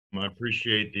I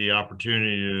appreciate the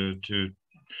opportunity to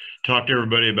talk to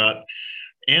everybody about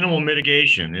animal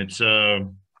mitigation. It's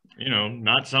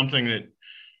not something that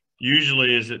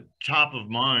usually is at top of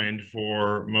mind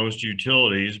for most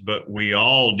utilities, but we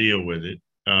all deal with it.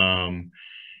 And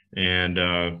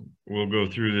we'll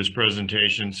go through this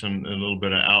presentation, a little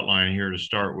bit of outline here to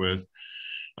start with.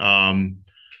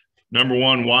 Number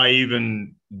one, why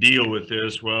even deal with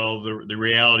this? Well, the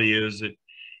reality is that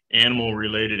animal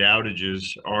related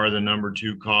outages are the number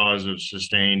two cause of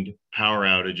sustained power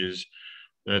outages.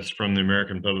 That's from the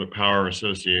American Public Power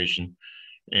Association.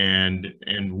 And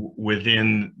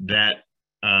within that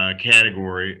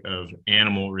category of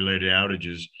animal related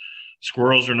outages,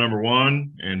 squirrels are number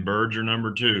one and birds are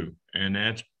number two. And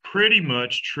that's pretty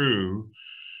much true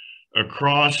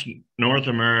across North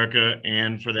America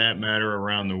and, for that matter,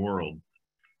 around the world.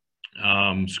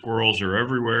 Squirrels are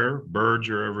everywhere, birds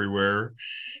are everywhere,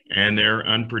 and they're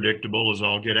unpredictable as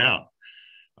all get out.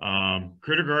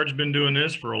 Critter Guard's been doing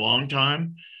this for a long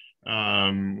time.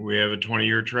 We have a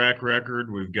 20-year track record.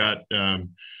 We've got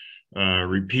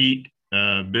repeat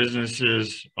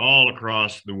businesses all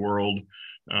across the world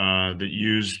that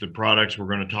use the products we're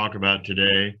going to talk about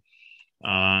today.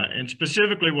 And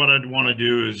specifically what I'd want to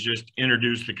do is just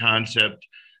introduce the concept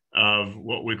of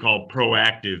what we call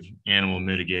proactive animal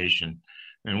mitigation.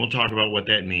 And we'll talk about what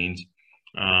that means.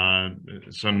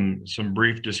 Some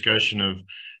brief discussion of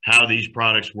how these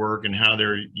products work and how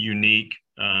they're unique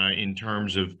in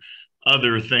terms of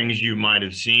other things you might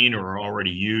have seen or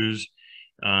already use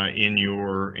in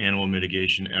your animal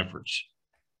mitigation efforts.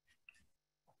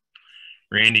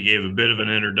 Randy gave a bit of an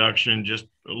introduction, just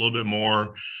a little bit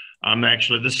more. I'm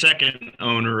actually the second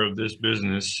owner of this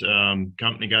business.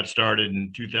 Company got started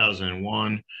in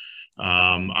 2001.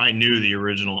 I knew the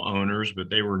original owners, but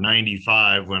they were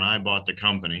 95 when I bought the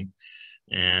company.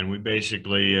 And we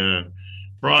basically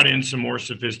brought in some more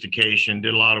sophistication,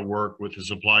 did a lot of work with the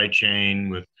supply chain,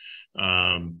 with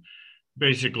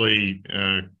basically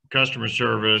customer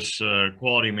service,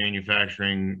 quality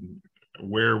manufacturing,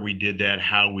 where we did that,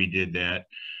 how we did that.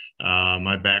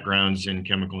 My background's in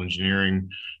chemical engineering.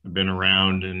 I've been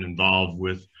around and involved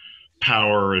with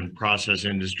power and process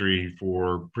industry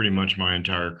for pretty much my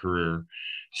entire career.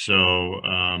 So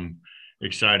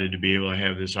excited to be able to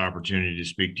have this opportunity to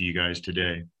speak to you guys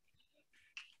today.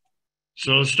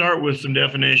 So let's start with some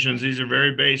definitions. These are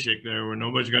very basic.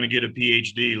 Nobody's going to get a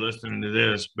PhD listening to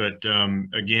this, but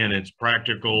again, it's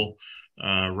practical,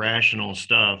 rational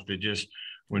stuff that just,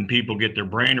 when people get their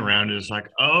brain around it, it's like,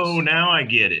 oh, now I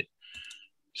get it.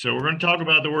 So we're going to talk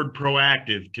about the word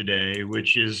proactive today,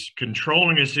 which is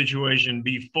controlling a situation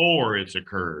before it's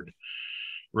occurred,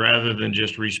 rather than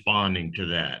just responding to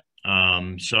that.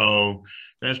 So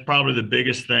that's probably the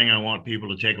biggest thing I want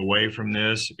people to take away from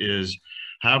this is,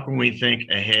 how can we think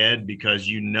ahead? Because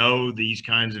you know these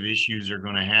kinds of issues are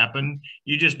going to happen.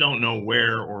 You just don't know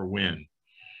where or when.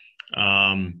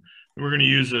 We're going to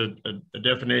use a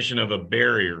definition of a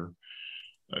barrier,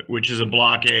 which is a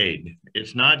blockade.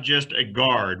 It's not just a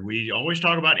guard. We always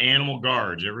talk about animal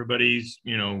guards. Everybody's,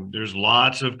 there's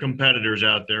lots of competitors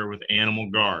out there with animal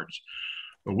guards.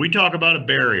 But we talk about a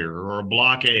barrier or a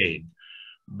blockade.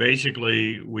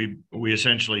 Basically, we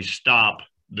essentially stop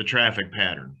the traffic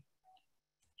pattern.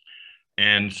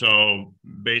 And so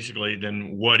basically,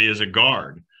 then what is a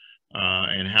guard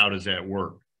and how does that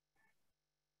work?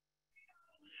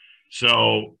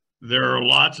 So there are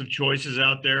lots of choices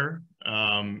out there.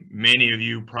 Many of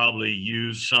you probably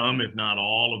use some, if not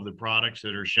all, of the products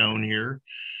that are shown here.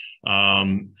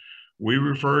 We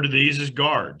refer to these as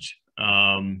guards.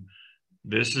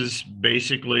 This is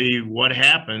basically what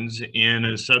happens in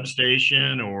a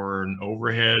substation or an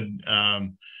overhead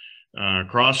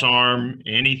cross arm,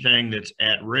 anything that's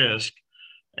at risk.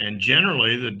 And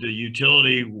generally, the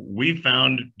utility, we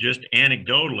found just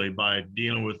anecdotally by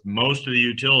dealing with most of the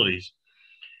utilities,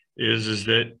 is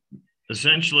that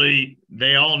essentially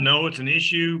they all know it's an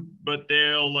issue, but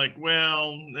they'll like,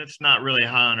 well, that's not really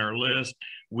high on our list.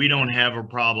 We don't have a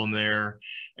problem there.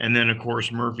 And then, of course,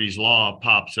 Murphy's Law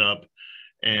pops up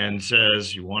and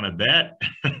says, you want to bet?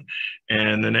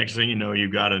 And the next thing you know,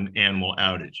 you've got an animal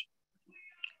outage.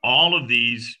 All of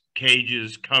these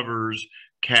cages, covers,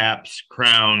 caps,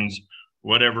 crowns,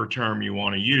 whatever term you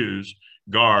want to use,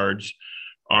 guards,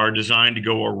 are designed to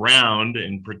go around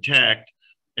and protect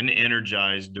an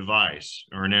energized device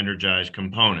or an energized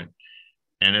component.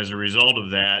 And as a result of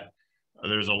that,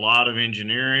 there's a lot of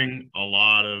engineering, a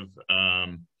lot of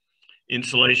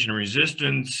insulation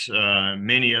resistance,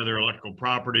 many other electrical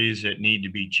properties that need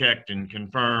to be checked and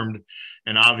confirmed.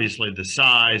 And obviously the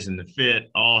size and the fit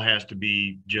all has to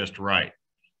be just right.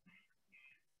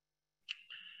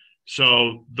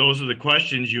 So those are the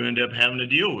questions you end up having to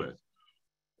deal with.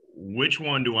 Which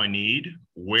one do I need?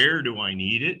 Where do I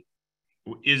need it?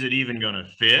 Is it even going to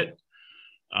fit?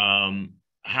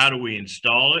 How do we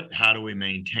install it? How do we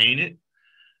maintain it?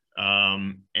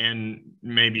 And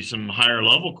maybe some higher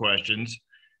level questions.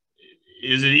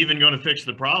 Is it even going to fix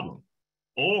the problem?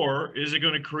 Or is it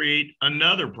going to create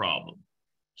another problem?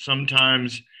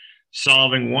 Sometimes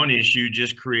solving one issue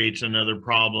just creates another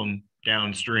problem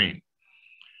downstream.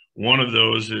 One of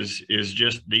those is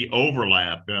just the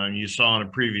overlap. You saw on a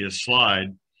previous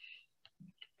slide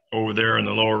over there in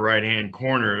the lower right-hand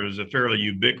corner, it was a fairly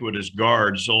ubiquitous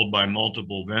guard sold by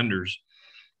multiple vendors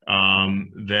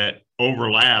that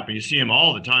overlap. And you see them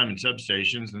all the time in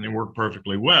substations, and they work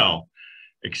perfectly well,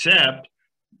 except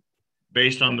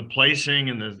based on the placing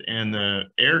and the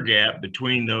air gap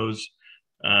between those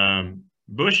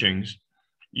bushings,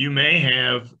 you may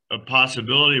have a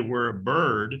possibility where a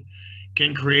bird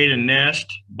can create a nest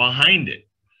behind it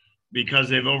because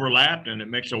they've overlapped, and it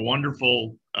makes a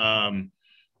wonderful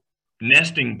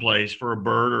nesting place for a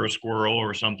bird or a squirrel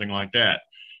or something like that.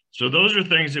 So those are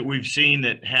things that we've seen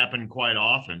that happen quite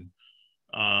often,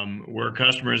 where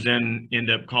customers then end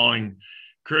up calling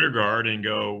Critter Guard and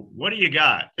go, "What do you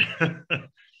got?"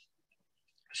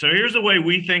 So here's the way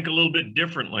we think a little bit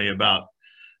differently about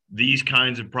these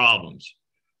kinds of problems.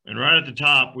 And right at the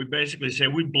top, we basically say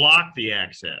we block the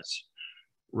access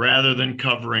rather than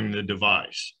covering the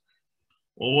device.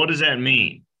 Well, what does that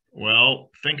mean?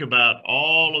 Well, think about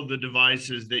all of the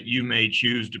devices that you may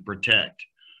choose to protect,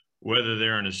 whether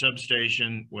they're in a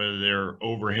substation, whether they're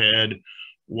overhead.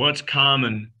 What's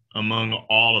common among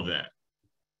all of that?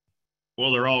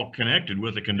 Well, they're all connected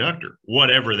with a conductor,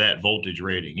 whatever that voltage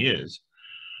rating is.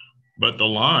 But the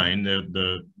line,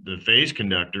 the phase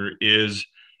conductor, is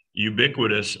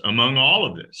ubiquitous among all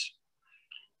of this.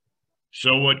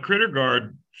 So what Critter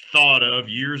Guard thought of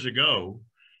years ago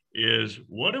is,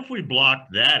 what if we block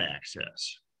that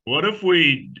access? What if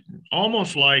we,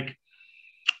 almost like,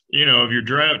 if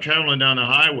you're traveling down the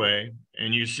highway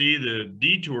and you see the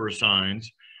detour signs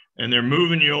and they're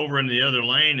moving you over in the other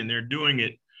lane and they're doing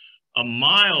it a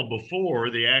mile before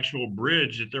the actual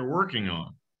bridge that they're working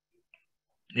on.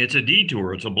 It's a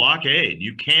detour, it's a blockade.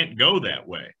 You can't go that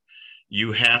way.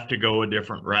 You have to go a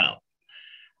different route.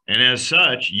 And as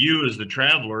such, you as the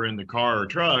traveler in the car or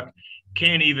truck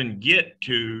can't even get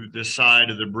to the side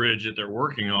of the bridge that they're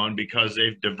working on because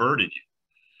they've diverted you.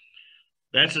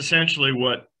 That's essentially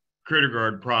what Critter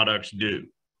Guard products do,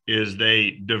 is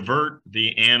they divert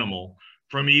the animal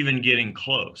from even getting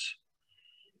close.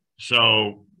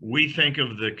 So we think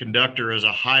of the conductor as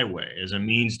a highway, as a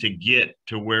means to get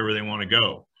to wherever they want to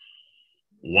go.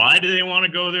 Why do they want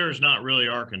to go there is not really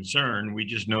our concern. We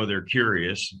just know they're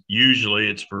curious. Usually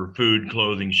it's for food,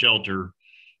 clothing, shelter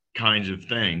kinds of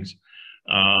things.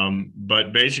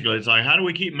 But basically it's like, how do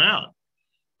we keep them out?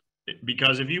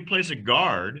 Because if you place a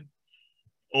guard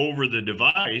over the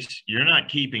device, you're not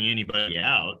keeping anybody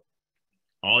out.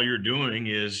 All you're doing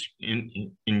is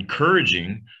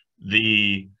encouraging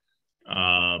the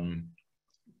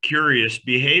curious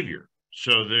behavior.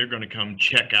 So they're going to come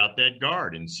check out that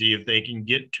guard and see if they can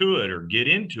get to it or get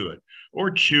into it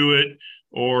or chew it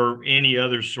or any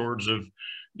other sorts of,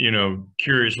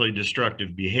 curiously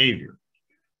destructive behavior.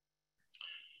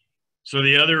 So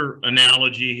the other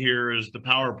analogy here is the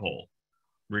power pole.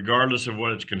 Regardless of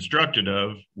what it's constructed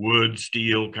of, wood,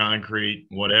 steel, concrete,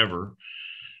 whatever,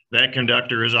 that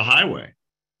conductor is a highway.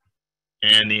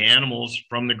 And the animals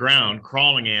from the ground,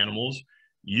 crawling animals,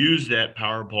 use that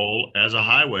power pole as a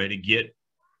highway to get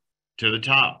to the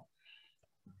top.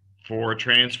 For a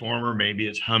transformer, maybe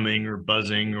it's humming or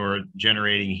buzzing or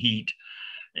generating heat,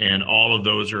 and all of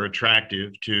those are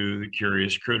attractive to the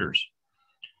curious critters.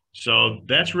 So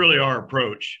that's really our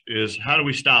approach, is how do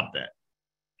we stop that?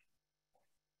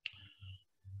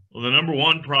 Well, the number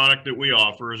one product that we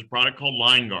offer is a product called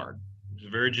Line Guard. It's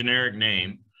a very generic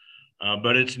name,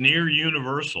 but it's near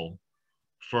universal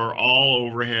for all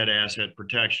overhead asset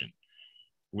protection.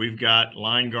 We've got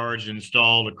line guards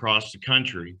installed across the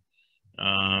country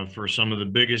for some of the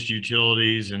biggest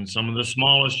utilities and some of the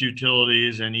smallest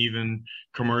utilities, and even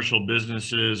commercial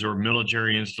businesses or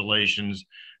military installations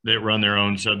that run their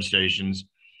own substations.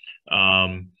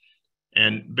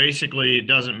 And basically, it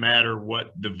doesn't matter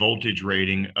what the voltage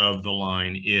rating of the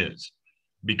line is,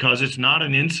 because it's not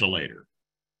an insulator.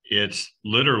 It's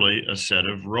literally a set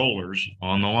of rollers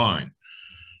on the line.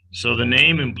 So the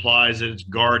name implies that it's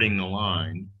guarding the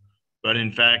line, but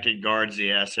in fact, it guards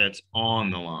the assets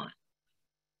on the line.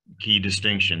 Key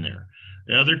distinction there.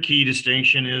 The other key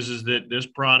distinction is that this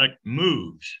product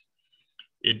moves.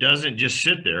 It doesn't just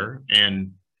sit there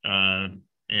and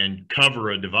and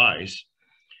cover a device,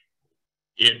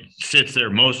 it sits there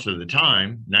most of the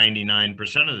time,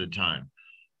 99% of the time.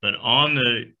 But on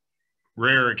the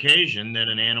rare occasion that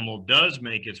an animal does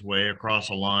make its way across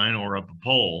a line or up a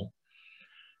pole,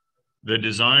 the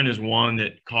design is one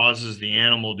that causes the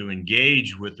animal to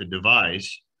engage with the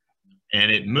device, and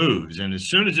it moves. And as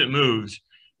soon as it moves,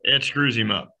 it screws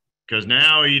him up, because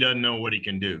now he doesn't know what he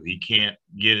can do. He can't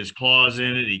get his claws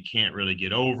in it. He can't really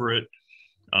get over it.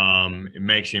 It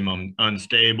makes him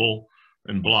unstable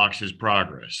and blocks his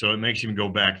progress. So it makes him go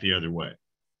back the other way.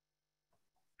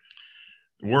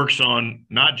 It works on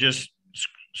not just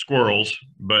squirrels,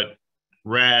 but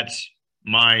rats,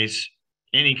 mice,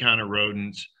 any kind of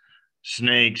rodents,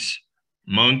 snakes,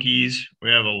 monkeys.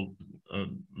 We have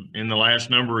in the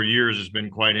last number of years, it's been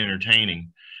quite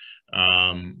entertaining.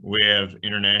 We have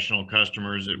international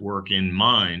customers that work in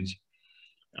mines,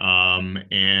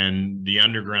 and the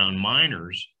underground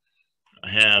miners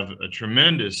have a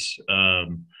tremendous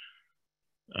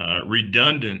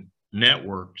redundant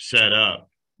network set up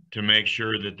to make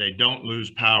sure that they don't lose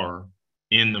power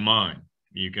in the mine.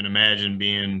 You can imagine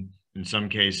being, in some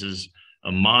cases,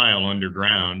 a mile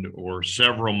underground or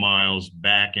several miles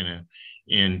back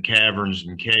in caverns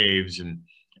and caves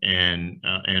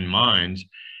and mines.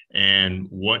 And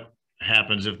what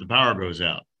happens if the power goes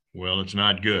out? Well, it's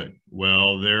not good.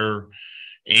 Well, their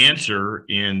answer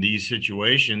in these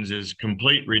situations is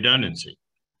complete redundancy.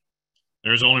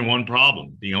 There's only one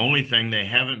problem. The only thing they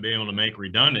haven't been able to make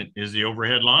redundant is the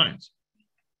overhead lines.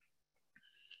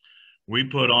 We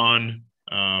put on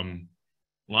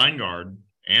line guard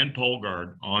and pole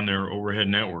guard on their overhead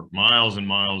network, miles and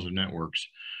miles of networks,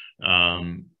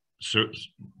 so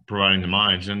providing the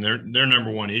mines. And their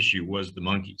number one issue was the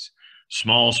monkeys,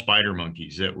 small spider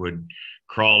monkeys that would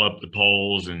crawl up the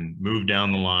poles and move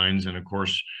down the lines, and of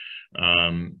course,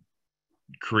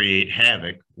 create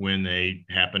havoc when they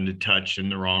happened to touch in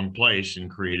the wrong place and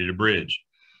created a bridge.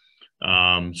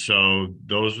 So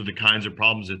those were the kinds of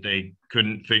problems that they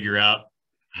couldn't figure out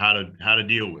how to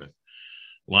deal with.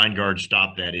 Line guard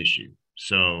stopped that issue.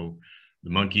 So the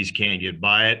monkeys can't get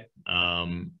by it.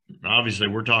 Obviously,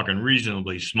 we're talking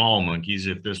reasonably small monkeys.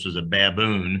 If this was a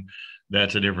baboon,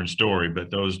 that's a different story,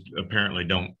 but those apparently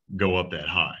don't go up that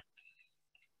high.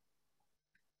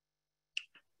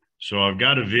 So I've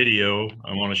got a video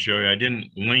I want to show you. I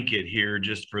didn't link it here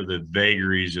just for the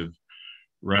vagaries of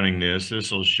running this.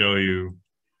 This will show you,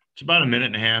 it's about a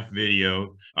 1.5-minute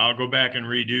video. I'll go back and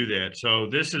redo that. So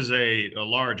this is a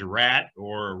large rat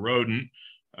or a rodent.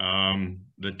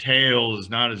 The tail is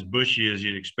not as bushy as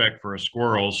you'd expect for a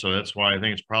squirrel, so that's why I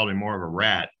think it's probably more of a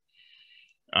rat.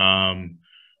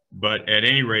 But at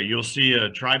any rate, you'll see a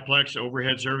triplex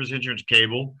overhead service insurance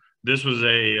cable. This was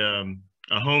a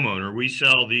homeowner. We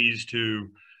sell these to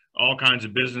all kinds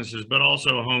of businesses, but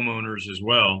also homeowners as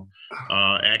well.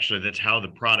 Actually, that's how the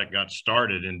product got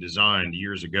started and designed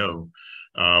years ago,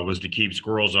 was to keep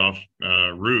squirrels off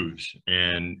roofs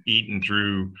and eating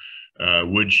through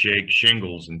wood shake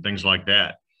shingles and things like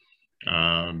that.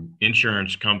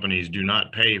 Insurance companies do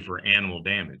not pay for animal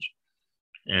damage.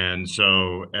 And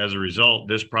so as a result,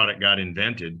 this product got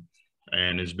invented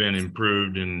and has been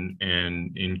improved and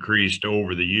increased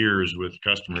over the years with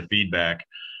customer feedback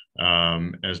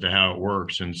as to how it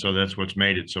works. And so that's what's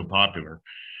made it so popular.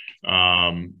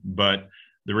 But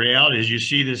the reality is, you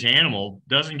see this animal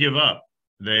doesn't give up.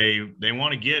 They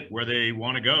want to get where they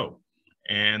want to go.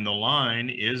 And the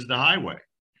line is the highway.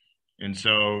 And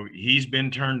so he's been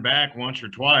turned back once or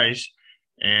twice,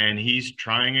 and he's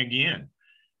trying again.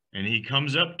 And he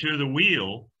comes up to the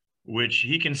wheel, which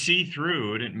he can see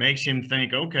through, and it makes him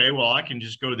think, okay, well, I can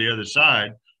just go to the other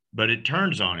side, but it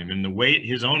turns on him, and the weight,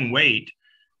 his own weight,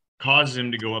 causes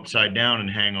him to go upside down and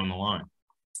hang on the line.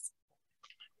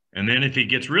 And then if he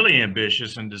gets really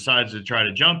ambitious and decides to try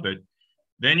to jump it,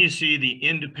 then you see the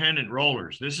independent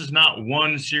rollers. This is not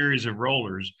one series of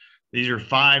rollers. These are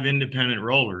 5 independent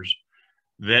rollers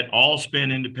that all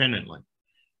spin independently,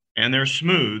 and they're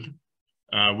smooth,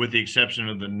 with the exception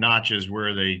of the notches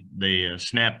where they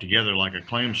snap together like a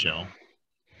clamshell.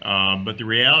 But the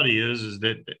reality is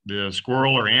that the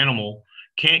squirrel or animal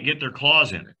can't get their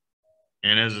claws in it.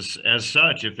 And as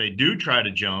such, if they do try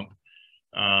to jump,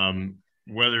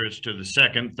 whether it's to the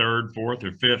 2nd, 3rd, 4th,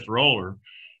 or 5th roller,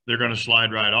 they're going to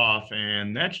slide right off.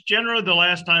 And that's generally the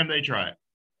last time they try it.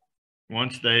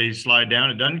 Once they slide down,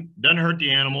 it doesn't hurt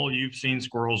the animal. You've seen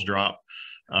squirrels drop.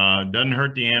 Doesn't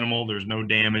hurt the animal. There's no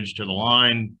damage to the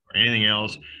line or anything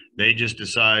else. They just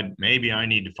decide, maybe I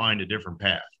need to find a different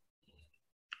path.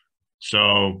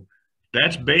 So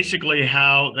that's basically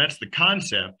that's the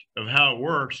concept of how it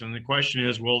works. And the question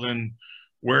is, well, then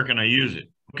where can I use it?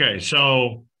 Okay,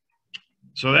 so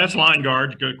that's line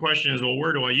guard. The question is, well,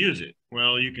 where do I use it?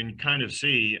 Well, you can kind of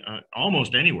see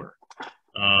almost anywhere.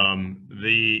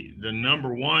 The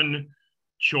number one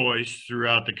choice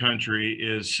throughout the country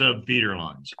is sub feeder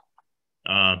lines.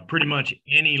 Pretty much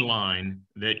any line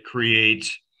that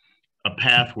creates a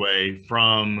pathway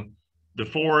from the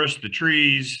forest, the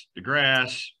trees, the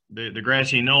grass, the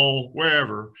grassy knoll,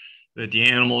 wherever, that the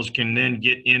animals can then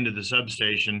get into the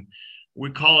substation. We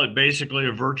call it basically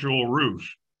a virtual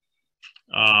roof.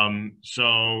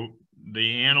 So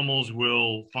the animals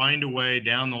will find a way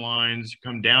down the lines,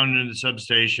 come down into the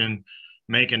substation,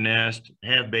 make a nest,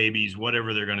 have babies,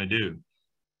 whatever they're going to do.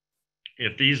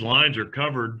 If these lines are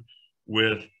covered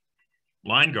with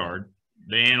line guard,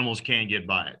 the animals can't get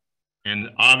by it. And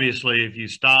obviously, if you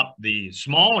stop the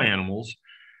small animals,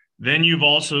 then you've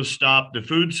also stopped the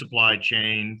food supply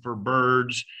chain for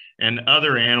birds and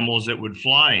other animals that would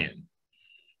fly in.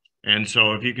 And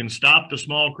so if you can stop the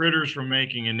small critters from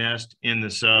making a nest in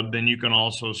the sub, then you can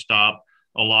also stop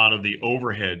a lot of the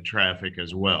overhead traffic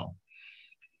as well.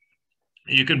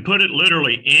 You can put it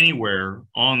literally anywhere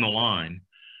on the line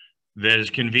that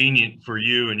is convenient for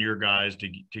you and your guys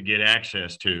to get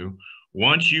access to.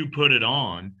 Once you put it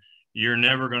on, you're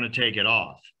never going to take it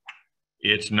off.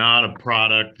 It's not a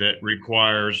product that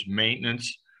requires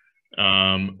maintenance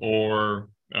or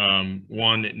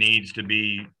one that needs to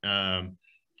be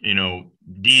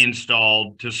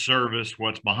deinstalled to service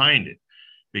what's behind it,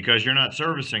 because you're not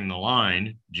servicing the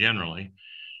line generally.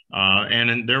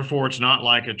 And therefore, it's not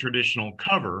like a traditional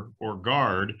cover or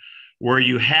guard where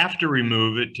you have to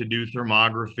remove it to do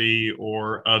thermography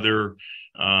or other,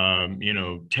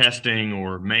 testing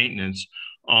or maintenance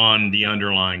on the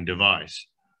underlying device.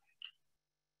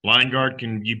 Line guard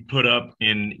can be put up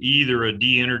in either a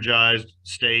de-energized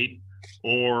state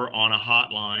or on a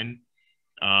hotline.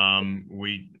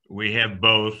 We have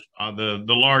both. The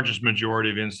largest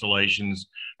majority of installations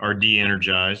are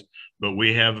de-energized, but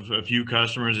we have a few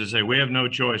customers that say we have no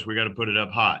choice. We got to put it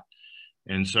up hot,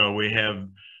 and so we have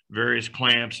various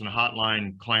clamps and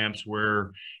hotline clamps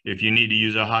where if you need to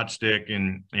use a hot stick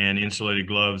and insulated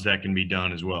gloves, that can be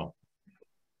done as well.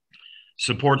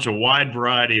 Supports a wide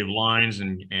variety of lines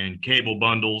and cable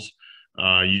bundles.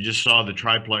 You just saw the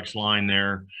triplex line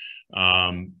there.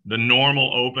 The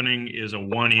normal opening is a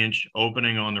 1-inch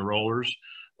opening on the rollers,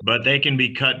 but they can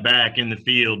be cut back in the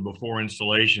field before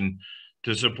installation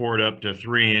to support up to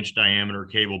 3-inch diameter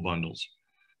cable bundles.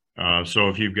 So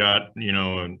if you've got,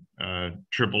 a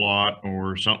triple aught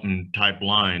or something type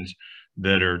lines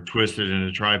that are twisted in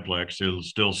a triplex, it'll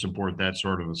still support that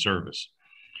sort of a service.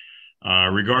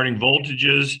 Regarding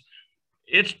voltages,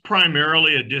 it's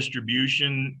primarily a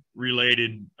distribution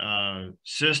related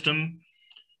system.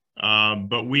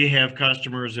 But we have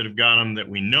customers that have got them that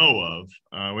we know of.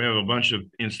 We have a bunch of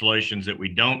installations that we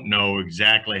don't know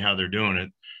exactly how they're doing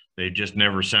it. They've just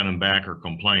never sent them back or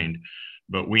complained.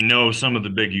 But we know some of the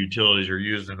big utilities are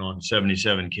using it on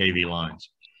 77 kV lines.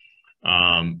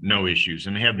 No issues,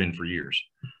 and have been for years.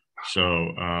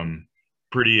 So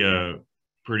pretty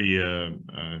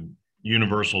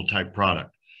universal type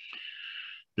product.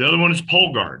 The other one is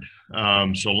pole guard.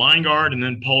 So line guard and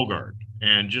then pole guard.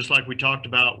 And just like we talked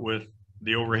about with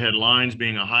the overhead lines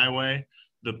being a highway,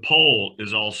 the pole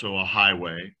is also a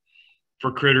highway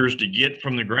for critters to get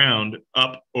from the ground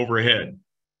up overhead.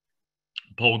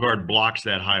 Pole guard blocks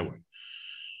that highway.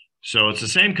 So it's the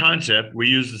same concept. We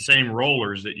use the same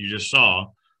rollers that you just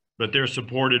saw, but they're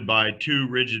supported by 2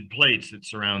 rigid plates that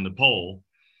surround the pole.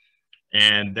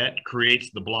 And that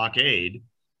creates the blockade,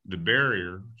 the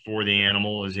barrier for the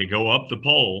animal as they go up the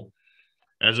pole,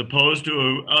 as opposed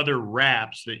to other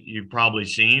wraps that you've probably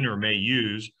seen or may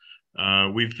use.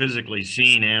 We've physically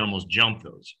seen animals jump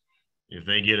those. If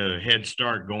they get a head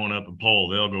start going up a pole,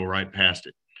 they'll go right past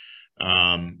it.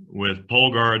 With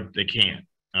pole guard, they can't.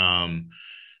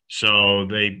 So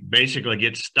they basically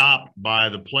get stopped by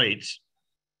the plates.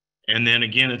 And then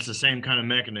again, it's the same kind of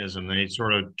mechanism. They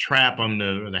sort of trap them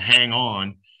to hang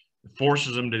on,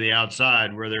 forces them to the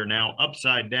outside where they're now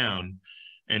upside down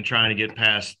and trying to get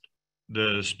past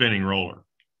the spinning roller.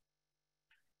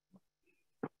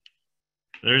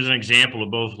 There's an example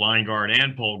of both line guard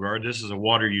and pole guard. This is a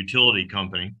water utility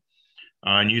company.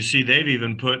 And you see they've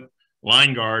even put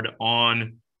line guard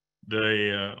on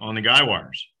the guy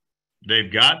wires.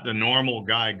 They've got the normal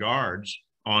guy guards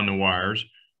on the wires,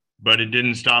 but it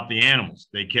didn't stop the animals.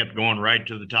 They kept going right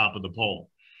to the top of the pole.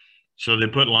 So they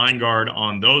put line guard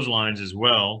on those lines as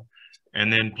well,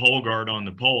 and then pole guard on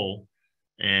the pole,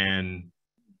 and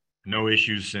no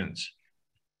issues since.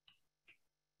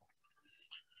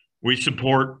 We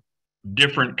support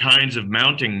different kinds of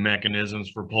mounting mechanisms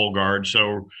for pole guards.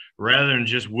 So rather than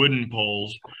just wooden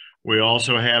poles, we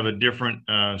also have a different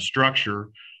structure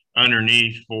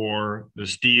underneath for the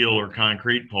steel or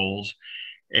concrete poles.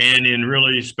 And in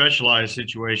really specialized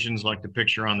situations like the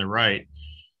picture on the right,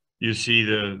 you see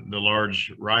the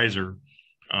large riser.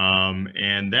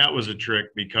 And that was a trick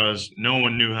because no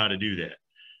one knew how to do that.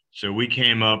 So we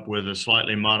came up with a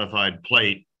slightly modified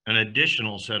plate, an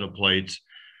additional set of plates.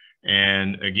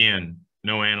 And again,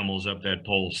 no animals up that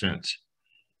pole since.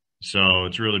 So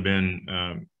it's really been,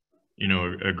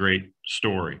 a great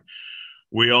story.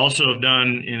 We also have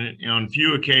done on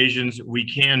few occasions, we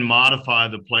can modify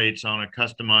the plates on a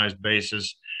customized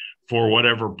basis for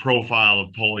whatever profile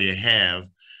of pole you have.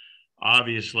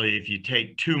 Obviously, if you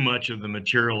take too much of the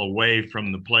material away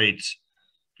from the plates,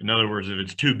 in other words, if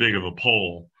it's too big of a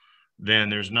pole, then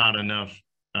there's not enough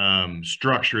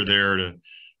structure there to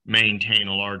maintain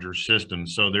a larger system.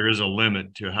 So there is a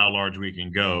limit to how large we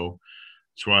can go.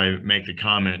 That's why I make the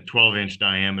comment 12-inch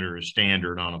diameter is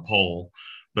standard on a pole.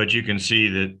 But you can see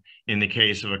that in the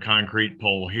case of a concrete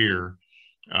pole here,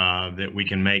 that we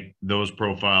can make those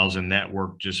profiles and that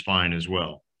work just fine as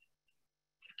well.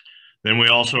 Then we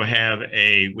also have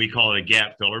we call it a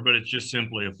gap filler, but it's just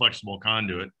simply a flexible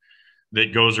conduit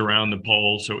that goes around the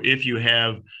pole. So if you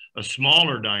have a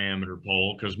smaller diameter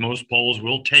pole, because most poles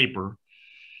will taper,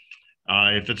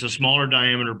 if it's a smaller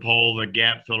diameter pole, the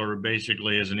gap filler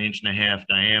basically is 1.5 inches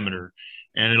diameter,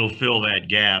 and it'll fill that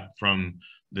gap from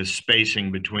the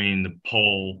spacing between the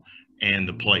pole and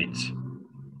the plates.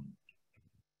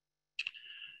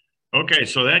 Okay,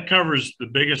 so that covers the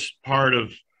biggest part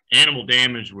of animal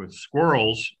damage with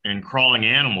squirrels and crawling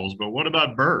animals, but what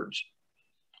about birds?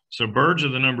 So birds are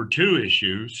the number 2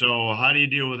 issue. So how do you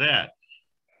deal with that?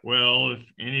 Well, if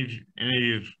any of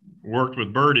you've worked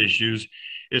with bird issues,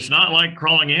 it's not like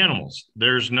crawling animals.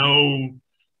 There's no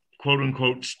quote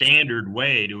unquote standard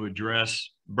way to address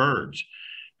birds,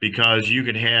 because you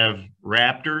could have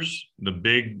raptors, the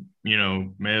big,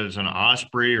 maybe it's an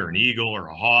osprey or an eagle or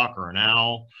a hawk or an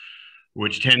owl,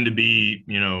 which tend to be,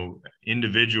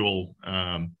 individual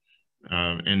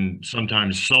and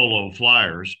sometimes solo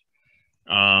flyers,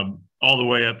 all the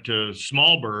way up to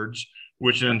small birds,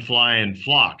 which then fly in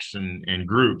flocks and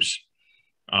groups.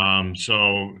 And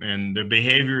the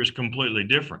behavior is completely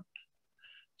different.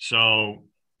 So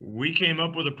we came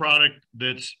up with a product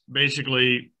that's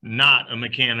basically not a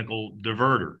mechanical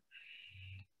diverter.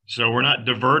 So we're not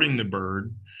diverting the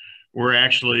bird. We're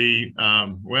actually,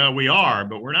 we are,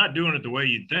 but we're not doing it the way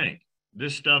you'd think.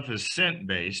 This stuff is scent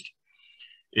based.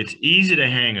 It's easy to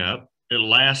hang up. It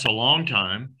lasts a long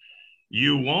time.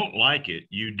 You won't like it.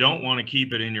 You don't want to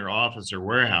keep it in your office or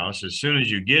warehouse. As soon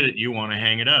as you get it, you want to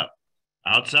hang it up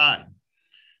outside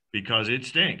because it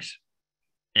stinks.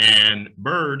 And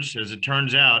birds, as it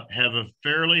turns out, have a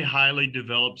fairly highly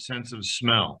developed sense of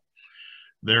smell.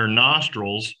 Their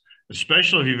nostrils,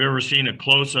 especially if you've ever seen a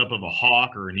close-up of a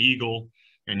hawk or an eagle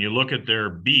and you look at their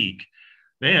beak,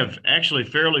 they have actually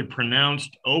fairly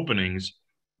pronounced openings,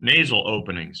 nasal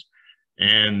openings,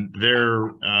 and their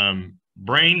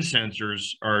brain sensors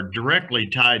are directly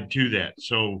tied to that.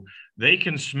 So they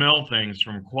can smell things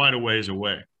from quite a ways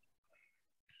away.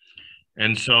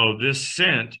 And so this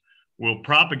scent will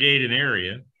propagate an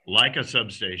area like a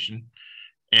substation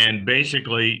and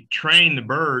basically train the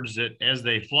birds that as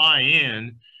they fly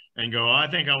in and go, I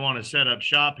think I want to set up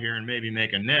shop here and maybe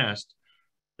make a nest,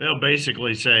 they'll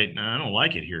basically say, no, I don't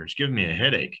like it here. It's giving me a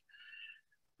headache.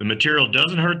 The material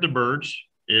doesn't hurt the birds.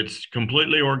 It's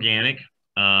completely organic.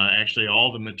 Actually,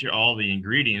 all the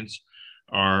ingredients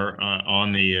are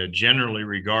on the generally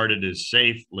regarded as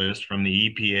safe list from the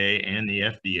EPA and the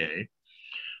FDA.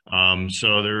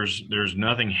 So there's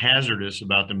nothing hazardous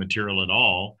about the material at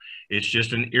all. It's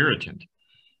just an irritant.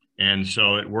 And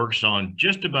so it works on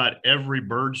just about every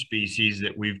bird species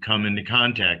that we've come into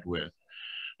contact with.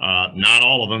 Not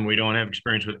all of them. We don't have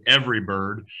experience with every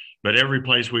bird, but every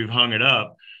place we've hung it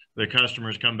up, the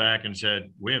customers come back and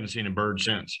said, we haven't seen a bird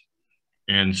since.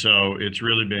 And so it's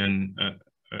really been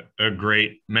a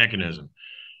great mechanism.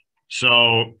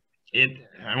 So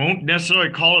I won't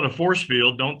necessarily call it a force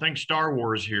field. Don't think Star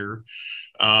Wars here.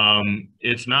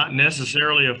 It's not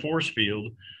necessarily a force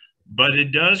field, but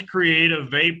it does create a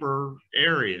vapor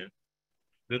area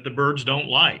that the birds don't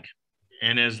like.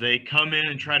 And as they come in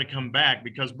and try to come back,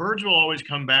 because birds will always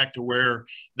come back to where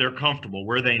they're comfortable,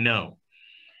 where they know.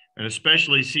 And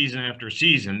especially season after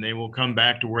season, they will come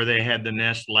back to where they had the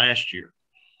nest last year.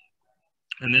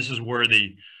 And this is where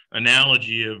the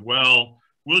analogy of, well,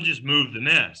 we'll just move the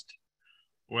nest.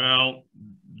 Well,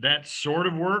 that sort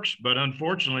of works, but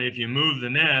unfortunately, if you move the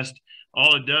nest,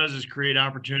 all it does is create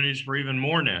opportunities for even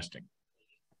more nesting.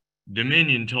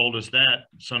 Dominion told us that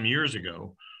some years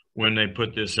ago when they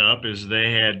put this up, is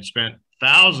they had spent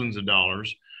thousands of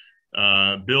dollars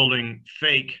building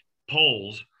fake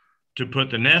poles to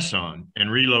put the nests on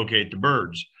and relocate the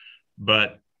birds.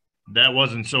 But that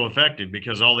wasn't so effective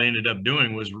because all they ended up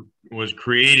doing was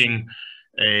creating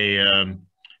a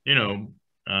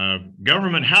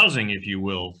government housing, if you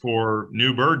will, for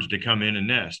new birds to come in and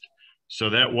nest.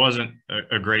 So that wasn't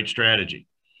a great strategy.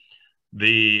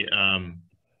 The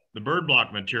bird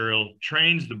block material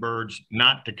trains the birds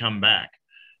not to come back.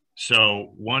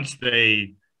 So once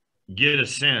they get a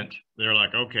scent, they're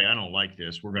like, okay, I don't like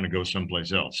this. We're going to go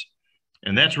someplace else.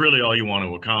 And that's really all you want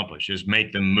to accomplish, is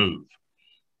make them move.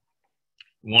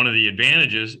 One of the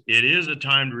advantages, it is a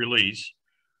timed release.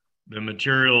 The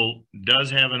material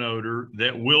does have an odor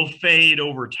that will fade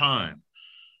over time.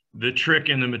 The trick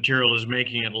in the material is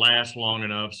making it last long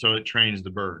enough so it trains the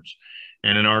birds.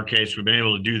 And in our case, we've been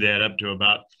able to do that up to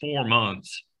about 4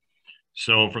 months.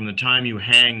 So from the time you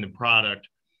hang the product,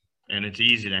 and it's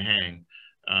easy to hang,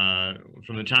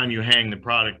 from the time you hang the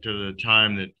product to the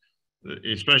time that,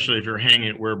 especially if you're hanging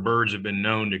it where birds have been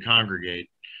known to congregate,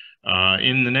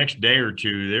 in the next day or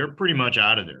two, they're pretty much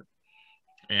out of there.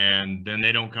 And then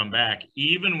they don't come back,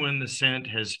 even when the scent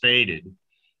has faded,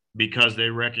 because they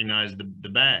recognize the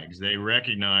bags. They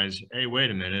recognize, hey,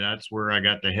 wait a minute, that's where I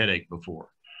got the headache before.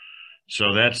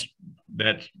 So that's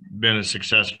been a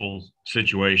successful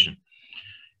situation.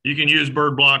 You can use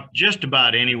bird block just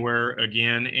about anywhere.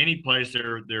 Again, any place.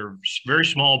 They're very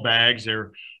small bags.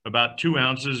 They're about 2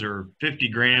 ounces or 50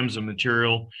 grams of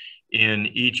material in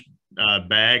each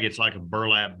bag. It's like a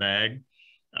burlap bag.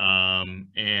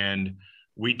 And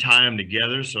we tie them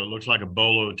together so it looks like a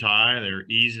bolo tie. They're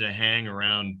easy to hang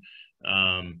around,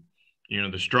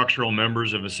 the structural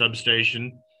members of a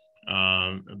substation,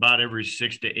 about every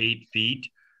 6 to 8 feet.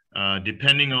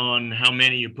 Depending on how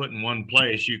many you put in one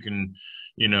place, you can,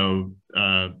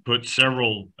 put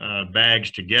several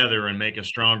bags together and make a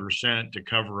stronger scent to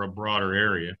cover a broader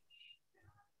area.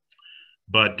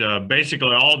 But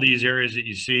basically all these areas that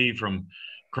you see, from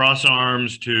cross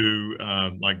arms to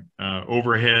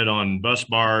overhead on bus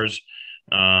bars,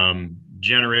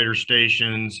 generator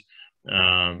stations,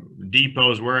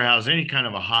 depots, warehouse, any kind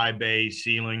of a high bay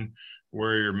ceiling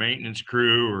where your maintenance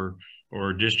crew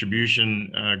or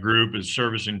distribution group is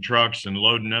servicing trucks and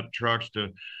loading up trucks to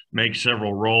make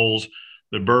several rolls.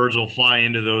 The birds will fly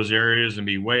into those areas and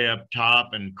be way up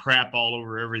top and crap all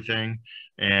over everything.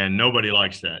 And nobody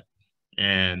likes that.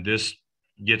 And this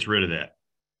gets rid of that.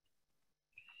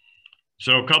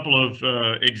 So a couple of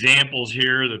examples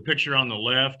here. The picture on the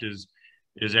left is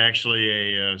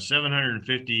actually a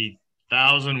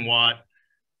 750,000 watt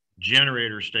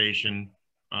generator station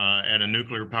at a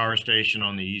nuclear power station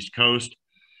on the East Coast.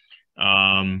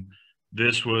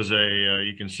 This was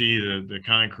you can see the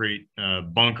concrete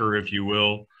bunker, if you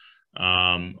will.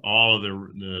 All of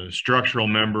the structural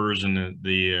members and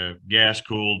the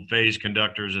gas-cooled phase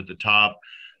conductors at the top.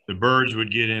 The birds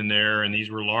would get in there, and these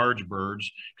were large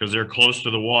birds because they're close to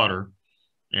the water,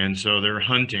 and so they're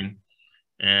hunting.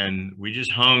 And we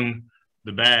just hung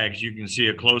the bags. You can see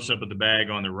a close-up of the bag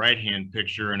on the right-hand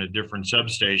picture in a different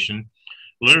substation.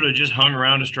 Literally just hung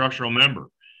around a structural member.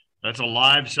 That's a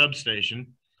live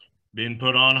substation being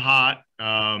put on hot.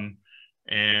 And,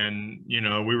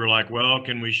 we were like, well,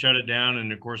 can we shut it down?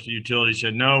 And of course the utility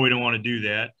said, no, we don't want to do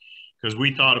that, because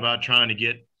we thought about trying to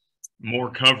get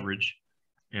more coverage.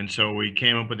 And so we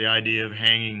came up with the idea of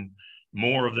hanging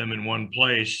more of them in one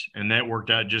place, and that worked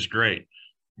out just great.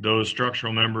 Those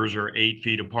structural members are 8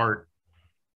 feet apart,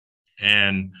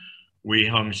 and we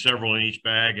hung several in each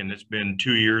bag, and it's been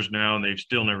 2 years now, and they've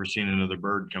still never seen another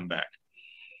bird come back.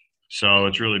 So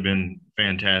it's really been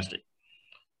fantastic.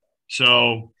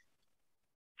 So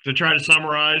to try to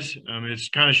summarize, it's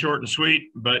kind of short and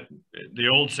sweet, but the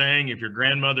old saying, if your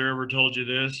grandmother ever told you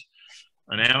this,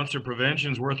 an ounce of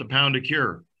prevention is worth a pound of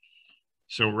cure.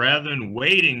 So rather than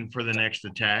waiting for the next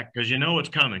attack, because it's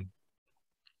coming,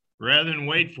 rather than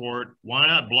wait for it, why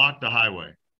not block the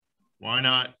highway? Why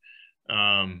not,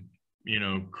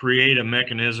 create a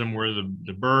mechanism where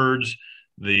the birds,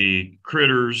 the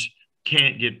critters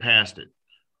can't get past it?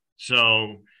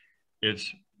 So it's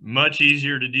much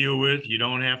easier to deal with. You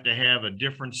don't have to have a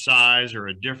different size or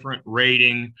a different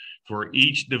rating for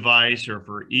each device or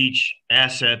for each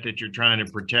asset that you're trying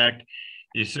to protect.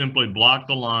 You simply block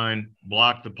the line,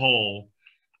 block the pole,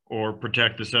 or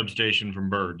protect the substation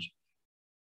from birds.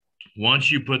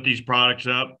 Once you put these products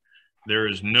up, there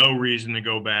is no reason to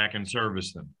go back and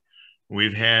service them.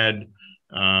 We've had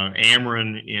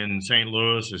Ameren in St.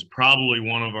 Louis is probably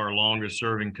one of our longest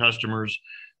serving customers.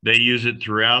 They use it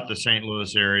throughout the St.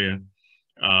 Louis area.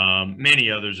 Many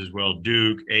others as well,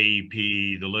 Duke,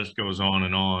 AEP, the list goes on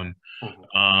and on.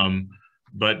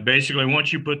 But basically,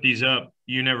 once you put these up,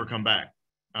 you never come back.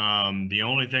 The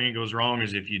only thing that goes wrong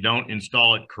is if you don't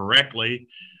install it correctly,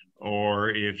 or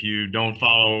if you don't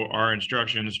follow our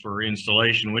instructions for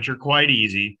installation, which are quite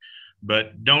easy,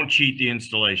 but don't cheat the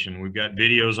installation. We've got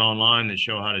videos online that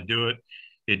show how to do it.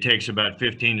 It takes about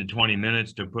 15 to 20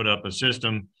 minutes to put up a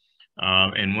system.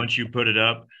 And once you put it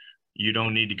up, you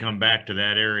don't need to come back to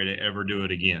that area to ever do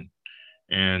it again.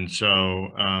 And so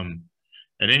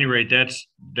at any rate, that's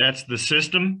the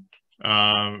system.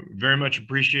 Very much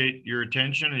appreciate your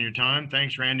attention and your time.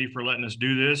 Thanks, Randy, for letting us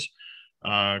do this.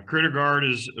 CritterGuard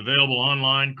is available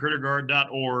online,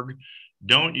 critterguard.org.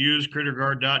 Don't use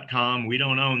critterguard.com. We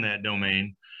don't own that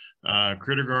domain.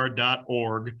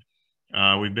 Critterguard.org.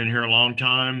 We've been here a long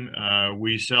time.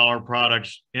 We sell our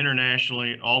products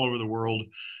internationally all over the world.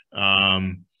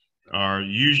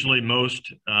 Usually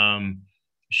most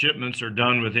shipments are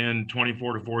done within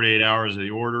 24 to 48 hours of the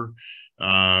order.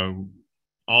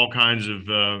 All kinds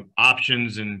of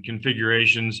options and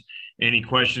configurations. Any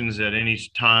questions at any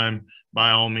time,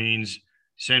 by all means,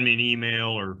 send me an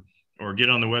email or get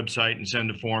on the website and send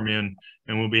a form in,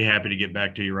 and we'll be happy to get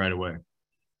back to you right away.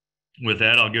 With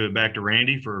that, I'll give it back to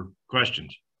Randy for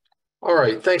questions. All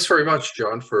right. Thanks very much,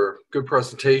 John, for a good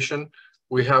presentation.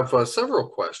 We have several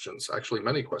questions, actually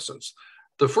many questions.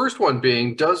 The first one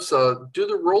being, do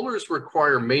the rollers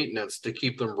require maintenance to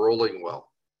keep them rolling well?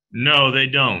 No, they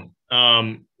don't.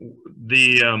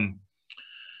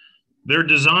 They're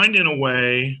designed in a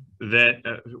way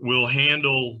that will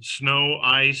handle snow,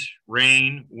 ice,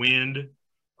 rain, wind,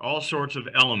 all sorts of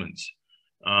elements.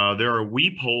 There are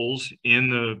weep holes in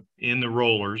the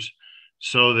rollers,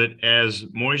 so that as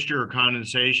moisture or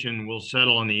condensation will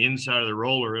settle on the inside of the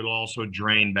roller, it'll also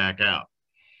drain back out.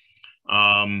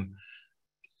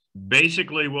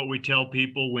 Basically, what we tell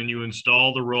people when you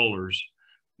install the rollers,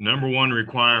 number one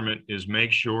requirement is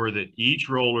make sure that each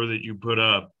roller that you put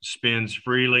up spins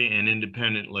freely and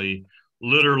independently,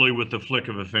 literally with the flick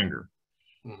of a finger.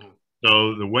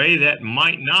 So the way that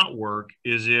might not work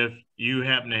is if you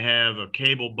happen to have a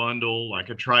cable bundle, like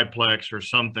a triplex or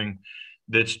something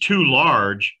that's too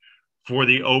large for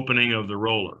the opening of the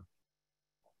roller.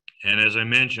 And as I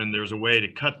mentioned, there's a way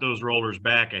to cut those rollers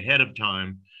back ahead of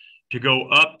time to go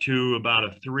up to about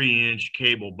a 3-inch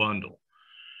cable bundle.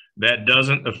 That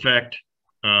doesn't affect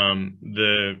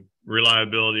the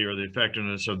reliability or the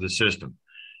effectiveness of the system.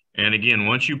 And again,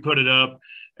 once you put it up,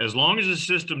 as long as the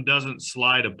system doesn't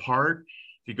slide apart,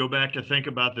 if you go back to think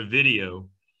about the video,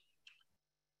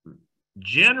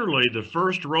 generally the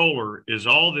first roller is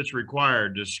all that's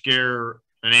required to scare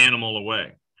an animal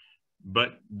away.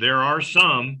 But there are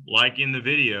some, like in the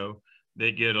video,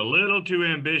 that get a little too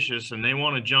ambitious and they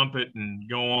want to jump it and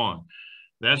go on.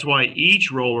 That's why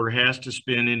each roller has to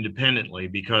spin independently,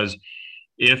 because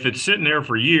if it's sitting there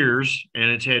for years and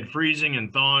it's had freezing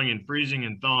and thawing and freezing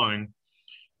and thawing,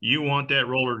 you want that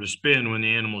roller to spin when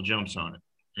the animal jumps on it.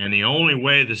 And the only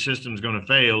way the system's going to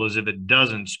fail is if it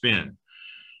doesn't spin.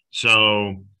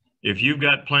 So if you've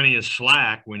got plenty of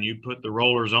slack when you put the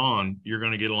rollers on, you're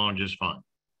going to get along just fine.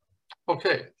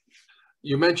 Okay.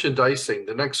 You mentioned icing.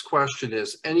 The next question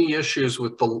is, any issues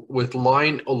with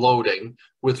line loading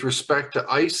with respect to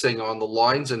icing on the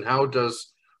lines, and how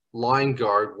does Line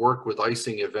Guard work with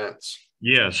icing events?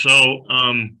 Yeah, so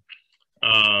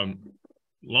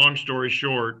long story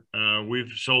short,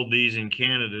 we've sold these in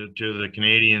Canada to the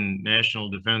Canadian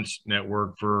National Defense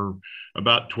Network for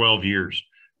about 12 years.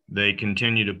 They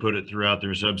continue to put it throughout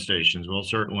their substations. Well,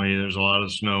 certainly there's a lot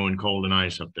of snow and cold and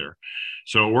ice up there.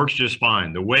 So it works just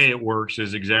fine. The way it works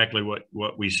is exactly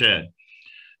what we said.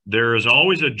 There is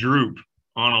always a droop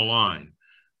on a line.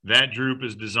 That droop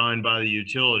is designed by the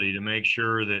utility to make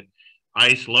sure that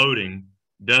ice loading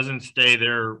doesn't stay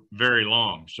there very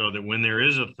long, so that when there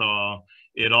is a thaw,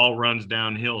 it all runs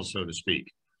downhill, so to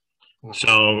speak.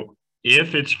 So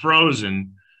if it's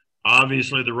frozen,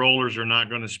 obviously the rollers are not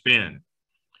going to spin.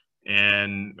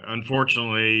 And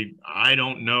unfortunately, I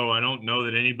don't know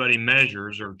that anybody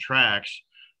measures or tracks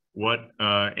what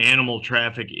animal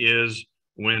traffic is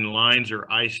when lines are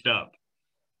iced up.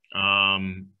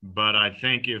 But I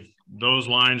think if those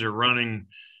lines are running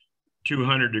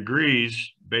 200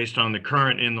 degrees based on the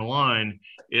current in the line,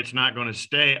 it's not going to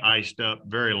stay iced up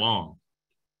very long.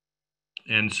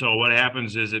 And so what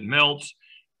happens is it melts.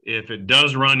 If it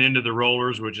does run into the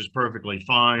rollers, which is perfectly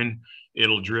fine,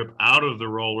 it'll drip out of the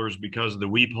rollers because of the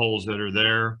weep holes that are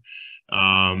there.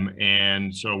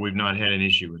 And so we've not had an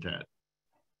issue with that.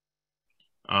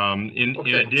 In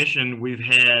addition, we've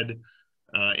had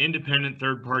independent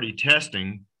third-party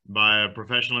testing by a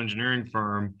professional engineering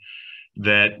firm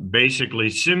that basically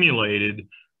simulated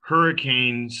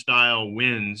hurricane-style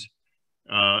winds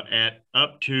at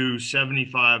up to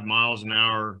 75 miles an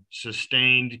hour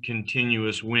sustained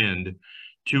continuous wind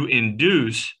to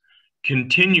induce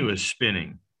continuous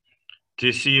spinning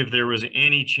to see if there was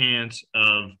any chance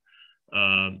of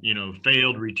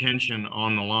failed retention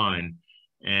on the line,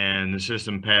 and the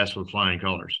system passed with flying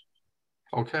colors.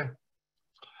 Okay.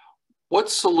 What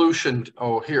solution?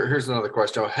 Oh, here's another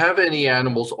question. Have any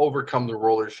animals overcome the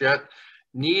rollers yet,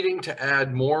 needing to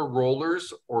add more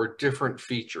rollers or different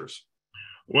features?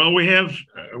 Well,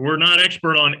 we're not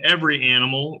expert on every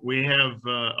animal. We have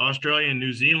Australia and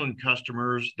New Zealand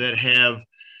customers that have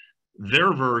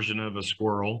their version of a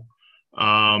squirrel.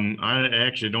 I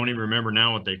actually don't even remember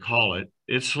now what they call it.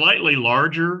 It's slightly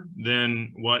larger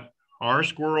than what our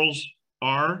squirrels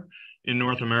are in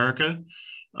North America.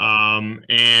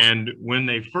 And when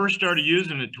they first started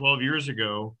using it 12 years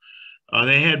ago,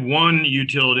 they had one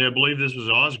utility, I believe this was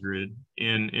Osgrid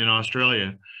in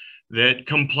Australia, that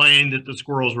complained that the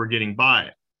squirrels were getting by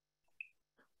it.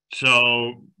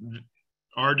 So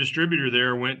our distributor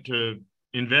there went to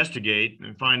investigate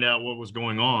and find out what was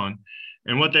going on.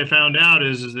 And what they found out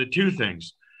is that two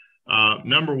things.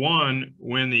 Number one,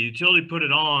 when the utility put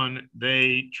it on,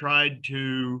 they tried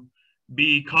to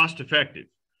be cost effective.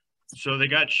 So they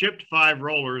got shipped 5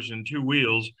 rollers and 2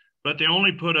 wheels, but they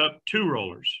only put up 2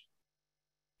 rollers.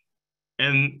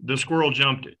 And the squirrel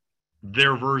jumped it.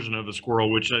 Their version of the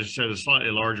squirrel, which I said is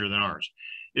slightly larger than ours.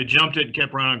 It jumped it and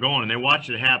kept right on going, and they watched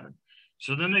it happen.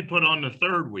 So then they put on the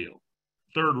 3rd wheel,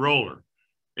 3rd roller.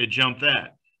 It jumped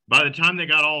that. By the time they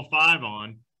got all 5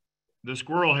 on, the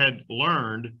squirrel had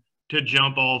learned to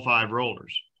jump all 5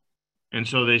 rollers. And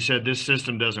so they said, this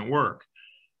system doesn't work.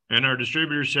 And our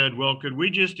distributor said, well, could we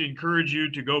just encourage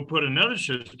you to go put another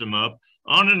system up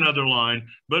on another line,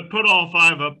 but put all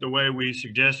 5 up the way we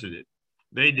suggested it?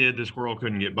 They did. The squirrel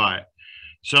couldn't get by it.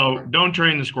 So don't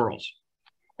train the squirrels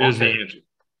is the answer.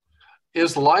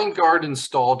 Is line guard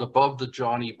installed above the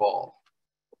Johnny ball?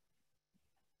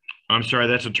 I'm sorry,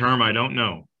 that's a term I don't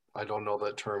know. I don't know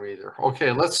that term either.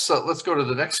 Okay, let's go to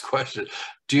the next question.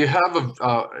 Do you have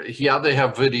yeah, they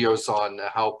have videos on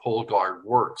how pole guard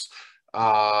works,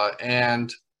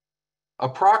 and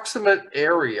approximate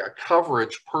area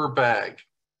coverage per bag.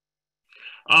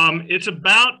 It's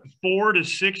about 4 to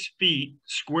 6 feet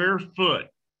square foot.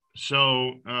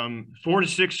 So 4 to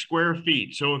 6 square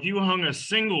feet. So if you hung a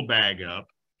single bag up,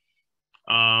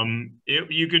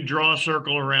 you could draw a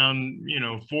circle around,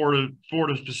 4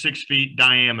 to 6 feet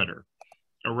diameter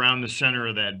around the center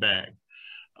of that bag.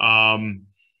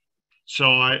 So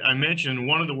I mentioned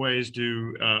one of the ways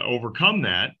to overcome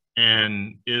that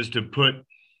is to put,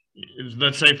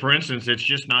 let's say, for instance, it's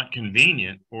just not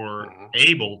convenient or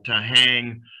able to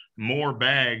hang more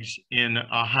bags in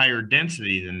a higher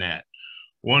density than that.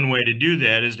 One way to do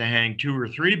that is to hang 2 or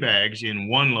 3 bags in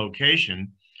one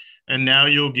location, and now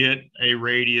you'll get a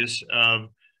radius of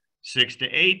 6 to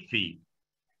 8 feet.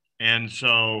 And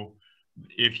so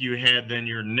if you had then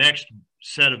your next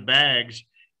set of bags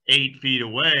 8 feet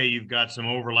away, you've got some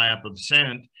overlap of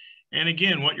scent. And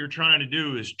again, what you're trying to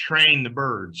do is train the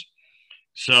birds.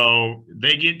 So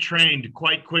they get trained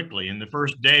quite quickly in the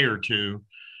first day or two.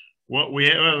 What we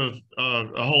have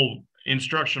a whole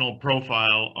instructional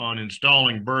profile on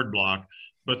installing bird block,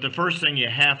 but the first thing you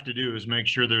have to do is make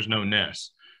sure there's no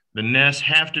nests. The nests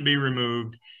have to be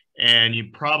removed, and you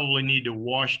probably need to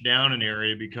wash down an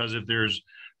area, because if there's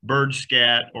bird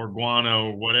scat or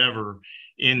guano or whatever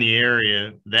in the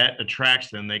area, that attracts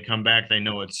them. They come back, they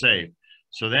know it's safe.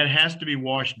 So that has to be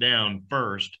washed down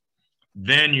first.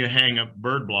 Then you hang up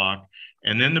bird block,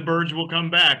 and then the birds will come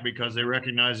back because they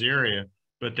recognize the area,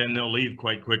 but then they'll leave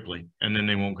quite quickly, and then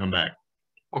they won't come back.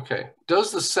 Okay.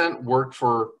 Does the scent work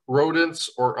for rodents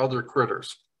or other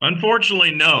critters?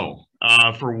 Unfortunately, no.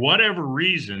 For whatever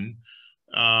reason,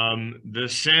 the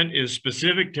scent is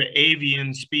specific to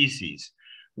avian species.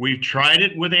 We've tried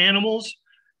it with animals,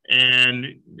 and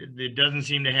it doesn't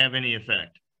seem to have any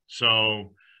effect.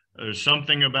 So there's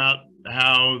something about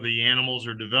how the animals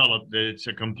are developed that it's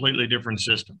a completely different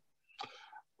system.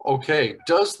 Okay.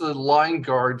 Does the line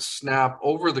guard snap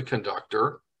over the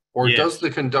conductor, or Yes. does the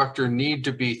conductor need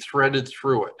to be threaded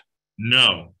through it?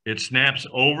 No, it snaps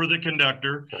over the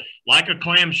conductor like a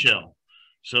clamshell.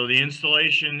 So the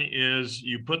installation is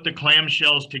you put the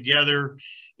clamshells together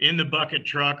in the bucket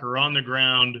truck or on the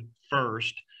ground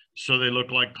first, so they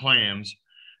look like clams,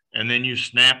 and then you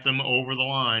snap them over the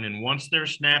line. And once they're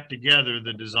snapped together,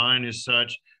 the design is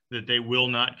such that they will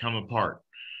not come apart.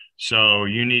 So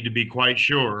you need to be quite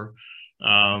sure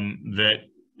that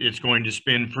it's going to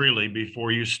spin freely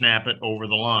before you snap it over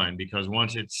the line, because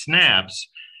once it snaps,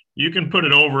 you can put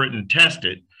it over it and test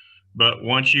it. But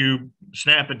once you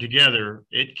snap it together,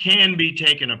 it can be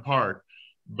taken apart,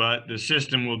 but the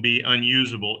system will be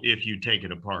unusable if you take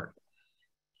it apart.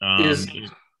 Is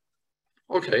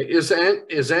okay. Is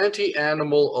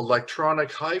anti-animal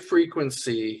electronic high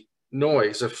frequency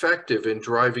noise effective in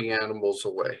driving animals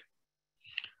away?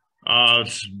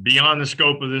 It's beyond the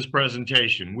scope of this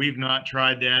presentation. We've not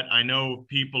tried that. I know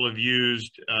people have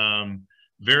used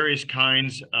various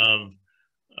kinds of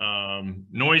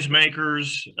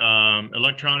noisemakers,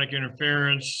 electronic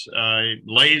interference,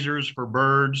 lasers for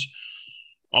birds.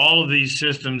 All of these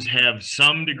systems have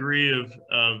some degree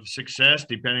of success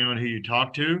depending on who you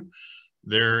talk to.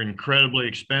 They're incredibly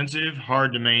expensive,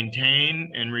 hard to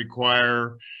maintain, and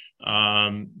require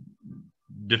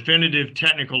definitive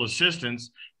technical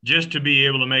assistance just to be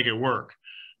able to make it work.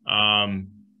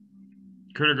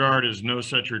 Critter Guard has no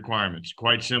such requirements.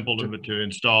 Quite simple to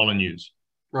install and use.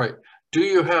 Right. Do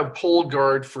you have pole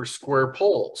guard for square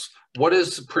poles? What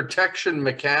is protection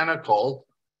mechanical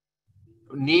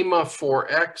NEMA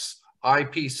 4X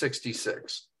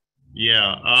IP66?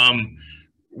 Yeah,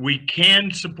 we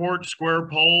can support square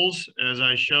poles, as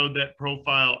I showed that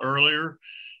profile earlier.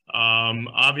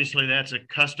 Obviously, that's a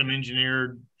custom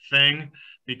engineered thing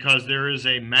because there is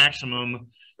a maximum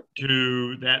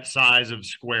to that size of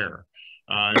square.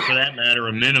 And for that matter,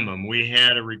 a minimum. We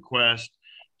had a request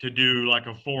to do like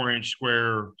a 4-inch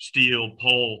square steel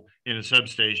pole in a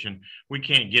substation. We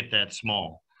can't get that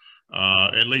small,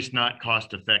 at least not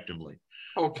cost effectively.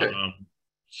 Okay.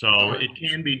 So it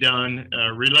can be done.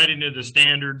 Relating to the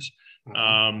standards,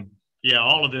 yeah,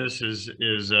 all of this is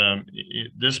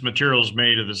this material is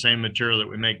made of the same material that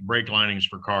we make brake linings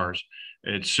for cars.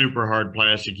 It's super hard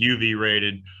plastic, UV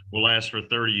rated, will last for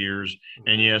 30 years.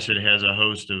 And yes, it has a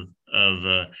host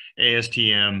of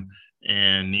ASTM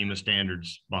and NEMA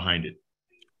standards behind it.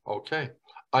 Okay.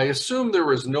 I assume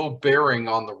there is no bearing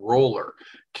on the roller.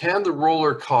 Can the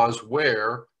roller cause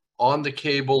wear on the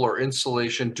cable or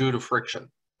insulation due to friction?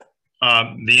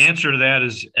 The answer to that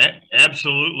is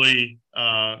absolutely.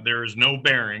 There is no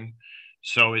bearing,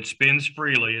 so it spins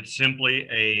freely. It's simply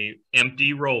a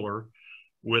empty roller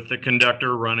with the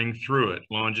conductor running through it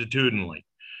longitudinally.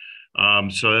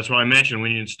 So that's why I mentioned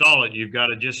when you install it, you've got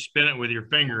to just spin it with your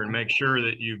finger and make sure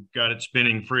that you've got it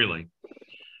spinning freely.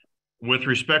 With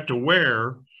respect to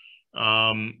wear,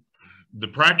 the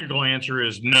practical answer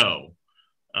is no.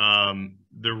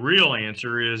 The real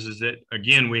answer is that,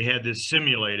 again, we had this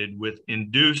simulated with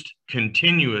induced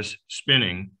continuous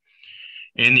spinning.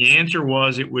 And the answer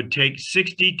was it would take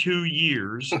 62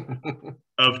 years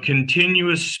of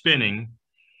continuous spinning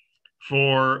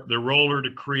for the roller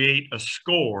to create a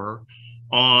score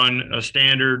on a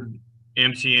standard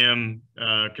MCM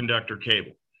conductor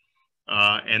cable.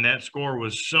 And that score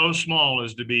was so small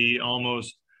as to be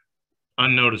almost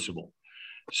unnoticeable.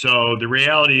 So the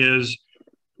reality is,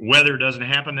 weather doesn't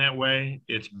happen that way.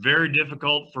 It's very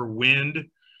difficult for wind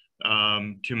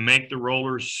to make the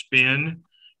rollers spin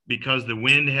because the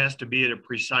wind has to be at a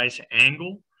precise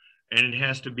angle and it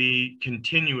has to be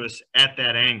continuous at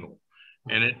that angle.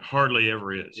 And it hardly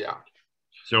ever is. Yeah.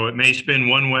 So it may spin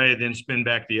one way, then spin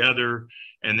back the other,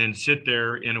 and then sit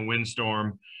there in a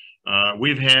windstorm.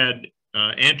 We've had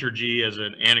Entergy as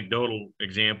an anecdotal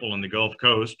example in the Gulf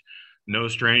Coast, no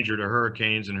stranger to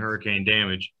hurricanes and hurricane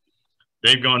damage.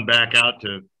 They've gone back out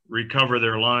to recover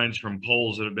their lines from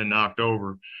poles that have been knocked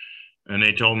over. And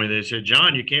they told me, they said,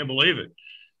 John, you can't believe it.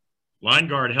 Line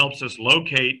Guard helps us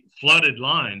locate flooded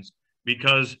lines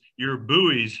because your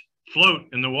buoys float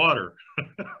in the water.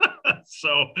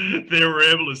 So they were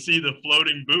able to see the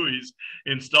floating buoys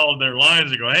installed in their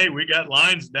lines and go, hey, we got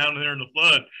lines down there in the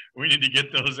flood. We need to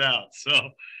get those out.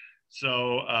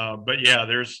 But yeah,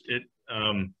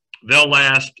 they'll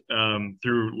last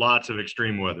through lots of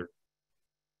extreme weather.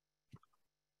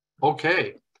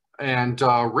 Okay. And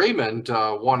Raymond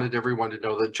wanted everyone to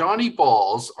know that Johnny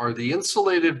balls are the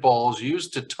insulated balls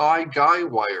used to tie guy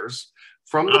wires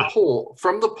from the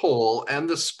pole and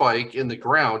the spike in the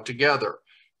ground together.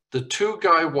 The two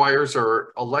guy wires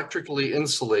are electrically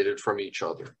insulated from each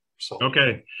other. So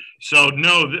okay. So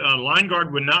no, Line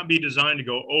Guard would not be designed to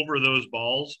go over those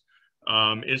balls.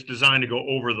 It's designed to go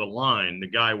over the line, the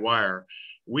guy wire.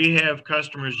 We have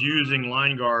customers using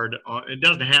Line Guard. It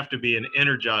doesn't have to be an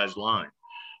energized line.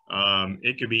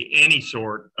 It could be any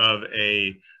sort of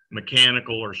a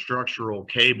mechanical or structural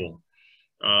cable.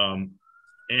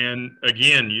 And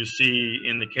again, you see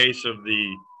in the case of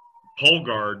the pole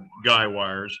guard guy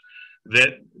wires,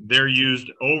 that they're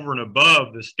used over and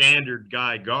above the standard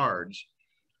guy guards.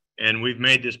 And we've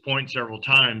made this point several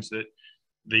times that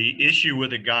the issue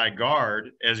with a guy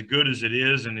guard, as good as it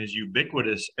is and as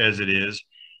ubiquitous as it is,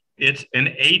 it's an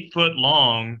 8-foot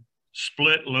long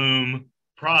split loom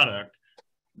product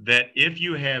that if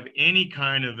you have any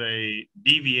kind of a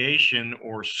deviation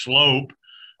or slope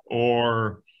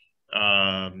or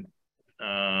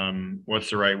what's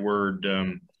the right word,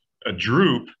 a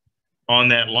droop on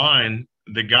that line,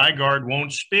 the guy guard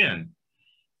won't spin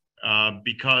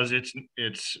because it's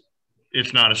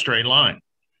not a straight line.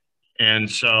 And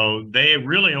so they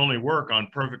really only work on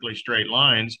perfectly straight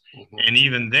lines. Mm-hmm. And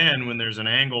even then, when there's an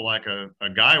angle like a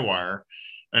guy wire,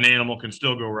 an animal can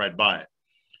still go right by it.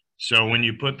 So when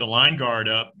you put the line guard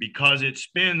up, because it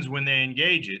spins when they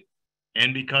engage it,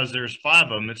 and because there's 5 of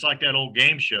them, it's like that old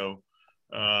game show,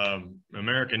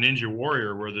 American Ninja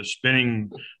Warrior, where the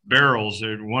spinning barrels,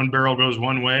 one barrel goes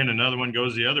one way and another one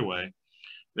goes the other way.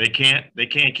 They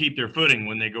can't keep their footing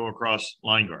when they go across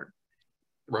line guard.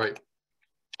 Right.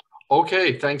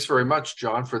 Okay. Thanks very much,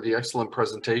 John, for the excellent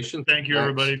presentation. Thank you,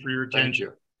 everybody, for your attention.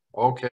 Thank you. Okay.